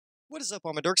What is up,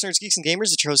 all my dorks, nerds, geeks, and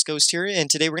gamers? It's your host, Ghost here, and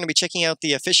today we're going to be checking out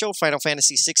the official Final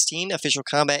Fantasy XVI official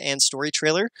combat and story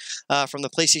trailer from the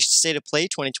PlayStation State of Play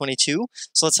 2022.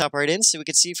 So let's hop right in so we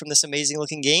can see from this amazing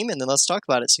looking game, and then let's talk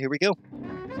about it. So here we go.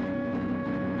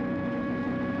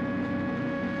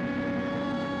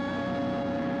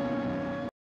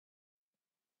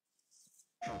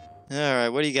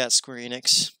 Alright, what do you got, Square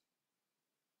Enix?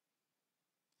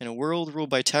 In a world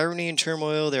ruled by tyranny and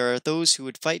turmoil, there are those who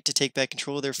would fight to take back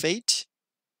control of their fate.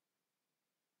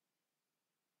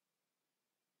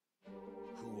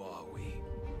 Who are we?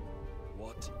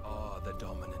 What are the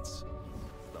dominants?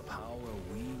 The power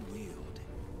we wield.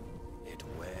 It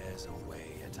wears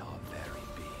away at our very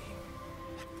being.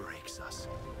 It breaks us.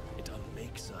 It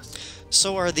unmakes us.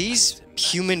 So are these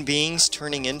human beings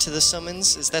turning into the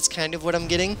summons? That's kind of what I'm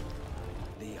getting.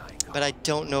 But I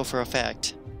don't know for a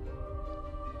fact.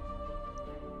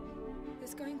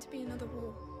 There's going to be another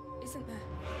war, isn't there?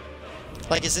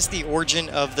 Like, is this the origin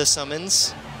of the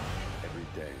summons? Every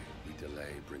day we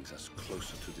delay brings us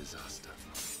closer to disaster.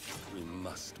 We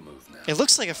must move now. It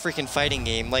looks like a freaking fighting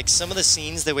game. Like, some of the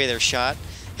scenes, the way they're shot,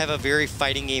 have a very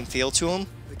fighting game feel to them.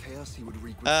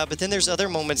 But then there's other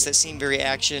moments that seem very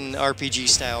action RPG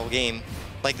style game,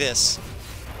 like this.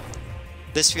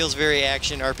 This feels very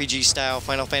action RPG style,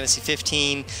 Final Fantasy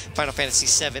 15, Final Fantasy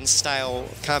 7 style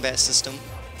combat system.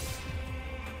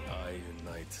 I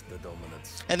unite the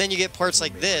dominants. And then you get parts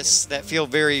like this that feel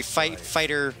very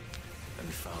fighter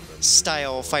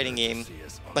style fighting game,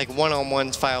 like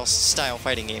one-on-one style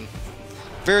fighting game.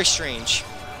 Very strange.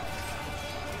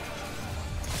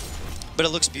 But it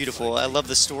looks beautiful. I love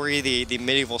the story, the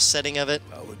medieval setting of it.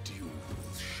 Our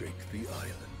duels shake the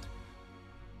island.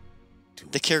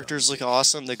 The characters look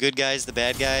awesome, the good guys, the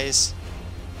bad guys.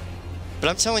 But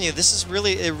I'm telling you, this is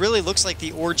really, it really looks like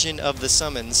the origin of the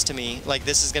summons to me. Like,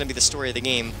 this is going to be the story of the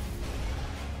game.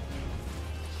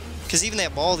 Because even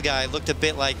that bald guy looked a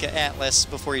bit like Atlas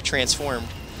before he transformed.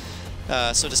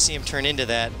 So to see him turn into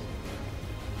that.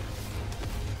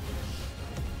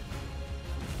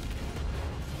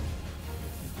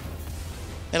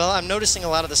 And I'm noticing a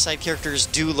lot of the side characters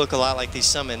do look a lot like these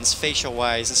summons,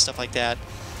 facial-wise and stuff like that.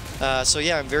 So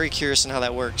yeah, I'm very curious on how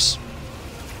that works.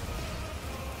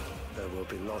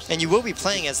 And you will be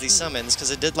playing as these summons, because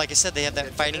it did, like I said, they have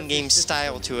that fighting game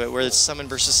style to it, where it's summon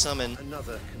versus summon.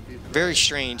 Very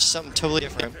strange, something totally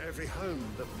different. Every home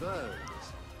that burns,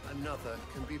 another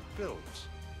can be built.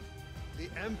 The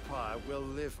Empire will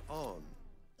live on.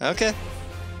 Okay.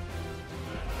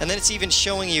 And then it's even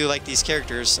showing you, like, these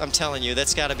characters. I'm telling you,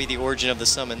 that's got to be the origin of the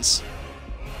summons.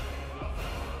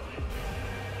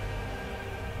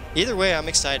 Either way, I'm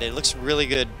excited. It looks really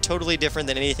good. Totally different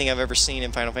than anything I've ever seen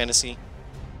in Final Fantasy.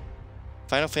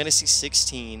 Final Fantasy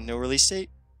 16. No release date?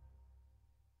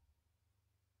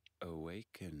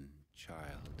 Awaken,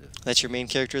 child of That's your main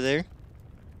character there?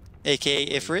 AKA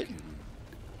Ifrit?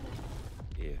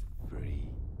 Ifrit.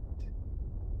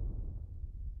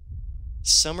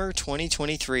 Summer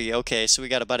 2023. Okay, so we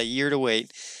got about a year to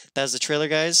wait. That was the trailer,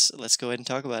 guys. Let's go ahead and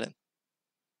talk about it.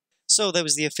 So that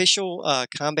was the official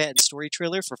combat and story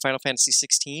trailer for Final Fantasy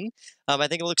 16. I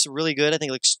think it looks really good. I think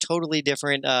it looks totally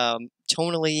different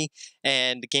tonally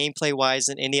and gameplay-wise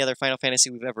than any other Final Fantasy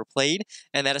we've ever played.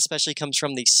 And that especially comes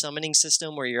from the summoning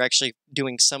system where you're actually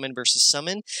doing summon versus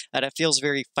summon. And it feels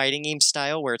very fighting game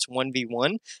style where it's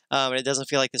 1v1. And it doesn't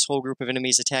feel like this whole group of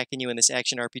enemies attacking you in this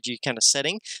action RPG kind of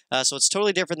setting. So it's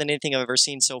totally different than anything I've ever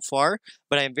seen so far.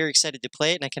 But I'm very excited to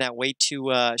play it, and I cannot wait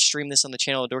to stream this on the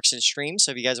channel Dorks and Stream.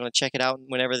 So if you guys want to check it out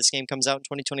whenever this game comes out in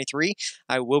 2023,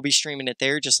 I will be streaming it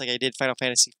there, just like I did Final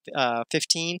Fantasy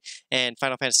 15 and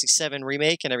Final Fantasy 7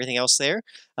 Remake and everything else there.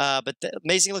 But the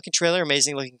amazing looking trailer,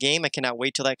 amazing looking game. I cannot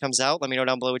wait till that comes out. Let me know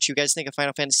down below what you guys think of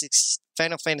Final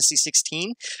Fantasy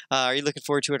 16. Are you looking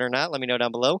forward to it or not? Let me know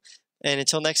down below. And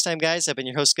until next time, guys, I've been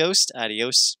your host, Ghost.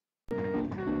 Adios.